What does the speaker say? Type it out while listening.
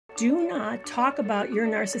Do not talk about your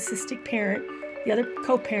narcissistic parent, the other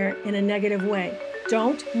co-parent, in a negative way.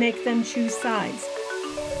 Don't make them choose sides.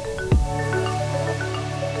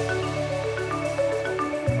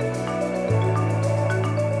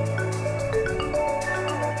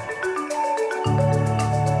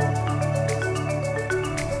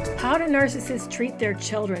 How do narcissists treat their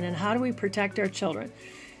children, and how do we protect our children?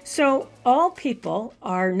 So all people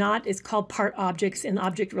are not, it's called part objects in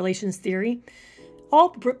object relations theory.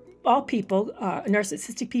 All people,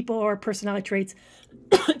 narcissistic people or personality traits,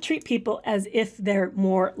 treat people as if they're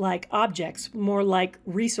more like objects, more like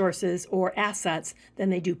resources or assets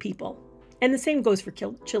than they do people. And the same goes for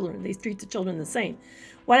children. They treat the children the same.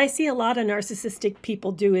 What I see a lot of narcissistic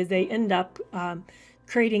people do is they end up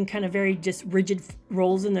creating kind of very just rigid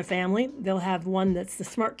roles in their family. They'll have one that's the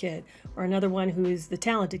smart kid, or another one who's the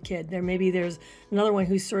talented kid. There's another one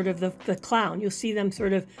who's sort of the clown. You'll see them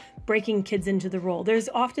sort of breaking kids into the role. There's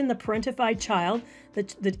often the parentified child,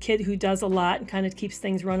 the kid who does a lot and kind of keeps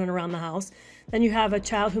things running around the house. Then you have a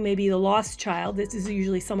child who may be the lost child. This is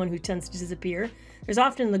usually someone who tends to disappear. There's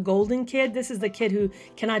often the golden kid. This is the kid who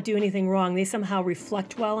cannot do anything wrong. They somehow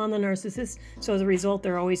reflect well on the narcissist, so as a result,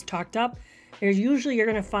 they're always talked up. You're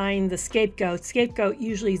going to find the scapegoat. Scapegoat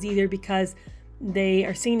usually is either because they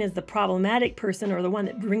are seen as the problematic person or the one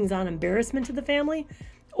that brings on embarrassment to the family,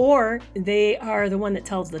 or they are the one that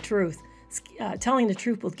tells the truth. Telling the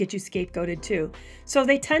truth will get you scapegoated too. So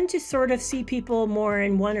they tend to sort of see people more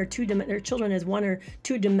in one or two, their children as one or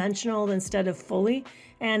two dimensional instead of fully.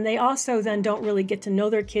 And they also then don't really get to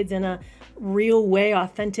know their kids in a real way,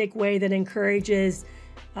 authentic way that encourages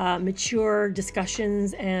mature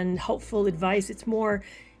discussions and helpful advice. It's more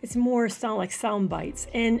sound like sound bites.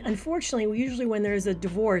 And unfortunately, usually when there's a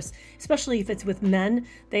divorce, especially if it's with men,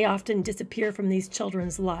 they often disappear from these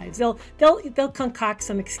children's lives. They'll concoct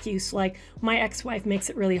some excuse like, my ex-wife makes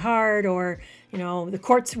it really hard, or the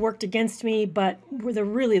courts worked against me. But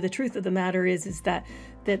the truth of the matter is that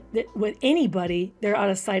with anybody, they're out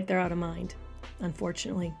of sight, they're out of mind,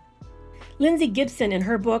 unfortunately. Lindsay Gibson, in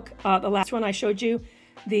her book, the last one I showed you,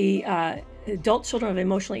 the adult children of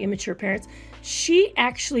emotionally immature parents, she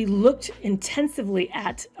actually looked intensively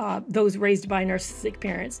at those raised by narcissistic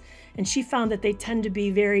parents, and she found that they tend to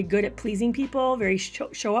be very good at pleasing people, very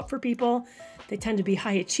show up for people. They tend to be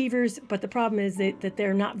high achievers, but the problem is that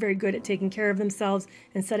they're not very good at taking care of themselves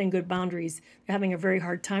and setting good boundaries. They're having a very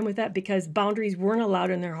hard time with that because boundaries weren't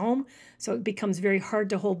allowed in their home, so it becomes very hard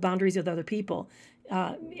to hold boundaries with other people.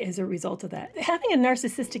 As a result of that. Having a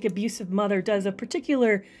narcissistic abusive mother does a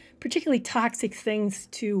particularly toxic things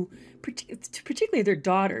to particularly their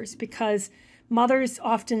daughters, because mothers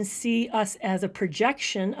often see us as a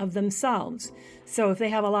projection of themselves. So if they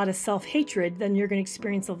have a lot of self-hatred, then you're going to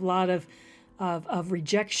experience a lot of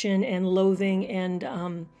rejection and loathing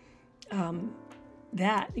and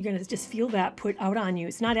that you're going to just feel that put out on you.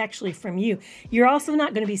 It's not actually from you. You're also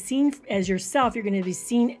not going to be seen as yourself. You're going to be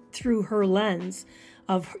seen through her lens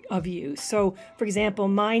of you. So, for example,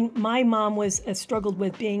 my mom struggled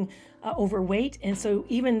with being overweight, and so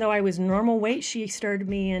even though I was normal weight, she started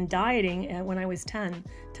me in dieting when I was 10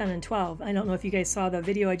 and 12. I don't know if you guys saw the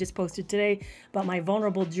video I just posted today about my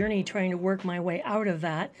vulnerable journey trying to work my way out of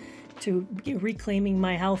that, to reclaiming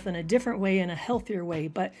my health in a different way, in a healthier way.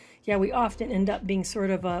 But yeah, we often end up being sort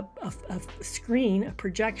of a screen, a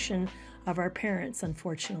projection of our parents,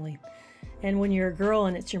 unfortunately. And when you're a girl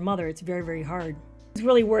and it's your mother, it's very, very hard. I was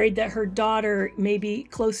really worried that her daughter may be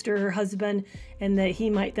close to her husband and that he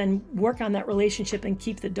might then work on that relationship and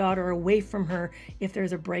keep the daughter away from her if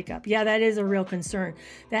there's a breakup. Yeah, that is a real concern.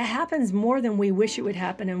 That happens more than we wish it would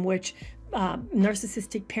happen, in which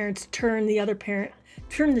narcissistic parents turn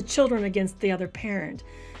the children against the other parent.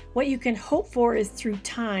 What you can hope for is through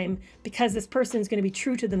time, because this person is going to be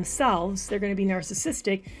true to themselves, they're going to be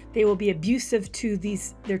narcissistic, they will be abusive to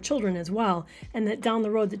their children as well, and that down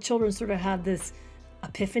the road the children sort of have this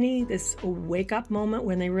epiphany, this wake-up moment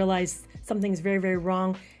when they realize something's very, very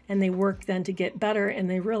wrong, and they work then to get better, and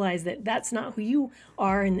they realize that that's not who you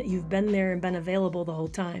are and that you've been there and been available the whole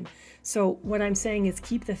time. So what I'm saying is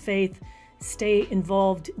keep the faith, stay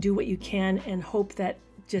involved, do what you can, and hope that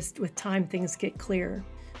just with time things get clearer.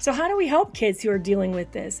 So how do we help kids who are dealing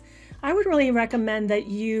with this? I would really recommend that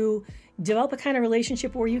you develop a kind of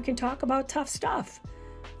relationship where you can talk about tough stuff.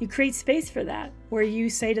 You create space for that, where you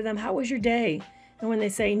say to them, how was your day? And when they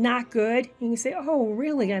say not good, you can say, oh,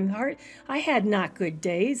 really? I had not good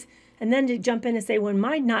days. And then to jump in and say, when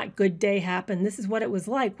my not good day happened, this is what it was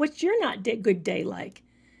like. What's your not good day like?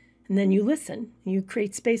 And then you listen. You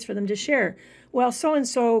create space for them to share. Well,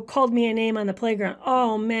 so-and-so called me a name on the playground.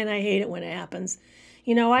 Oh, man, I hate it when it happens.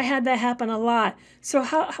 You know, I had that happen a lot. So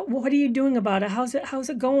what are you doing about it? How's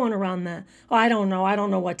it going around that? Oh, I don't know. I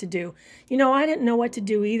don't know what to do. You know, I didn't know what to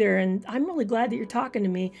do either. And I'm really glad that you're talking to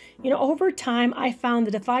me. You know, over time, I found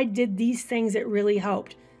that if I did these things, it really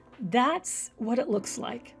helped. That's what it looks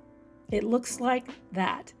like. It looks like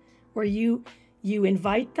that, where you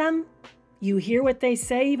invite them, you hear what they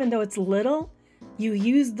say, even though it's little. You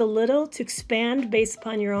use the little to expand based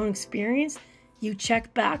upon your own experience. You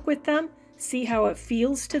check back with them, see how it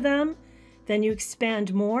feels to them, then you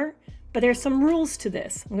expand more. But there's some rules to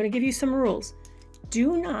this. I'm going to give you some rules.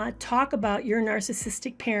 Do not talk about your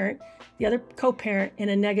narcissistic parent, the other co-parent, in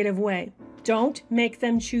a negative way. Don't make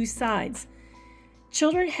them choose sides.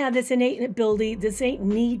 Children have this innate ability, this innate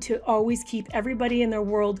need to always keep everybody in their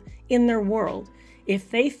world in their world. If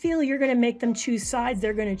they feel you're going to make them choose sides,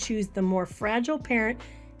 they're going to choose the more fragile parent.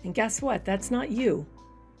 And guess what? That's not you.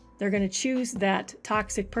 They're going to choose that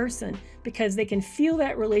toxic person because they can feel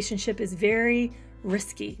that relationship is very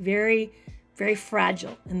risky, very, very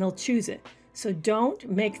fragile, and they'll choose it. So don't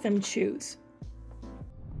make them choose.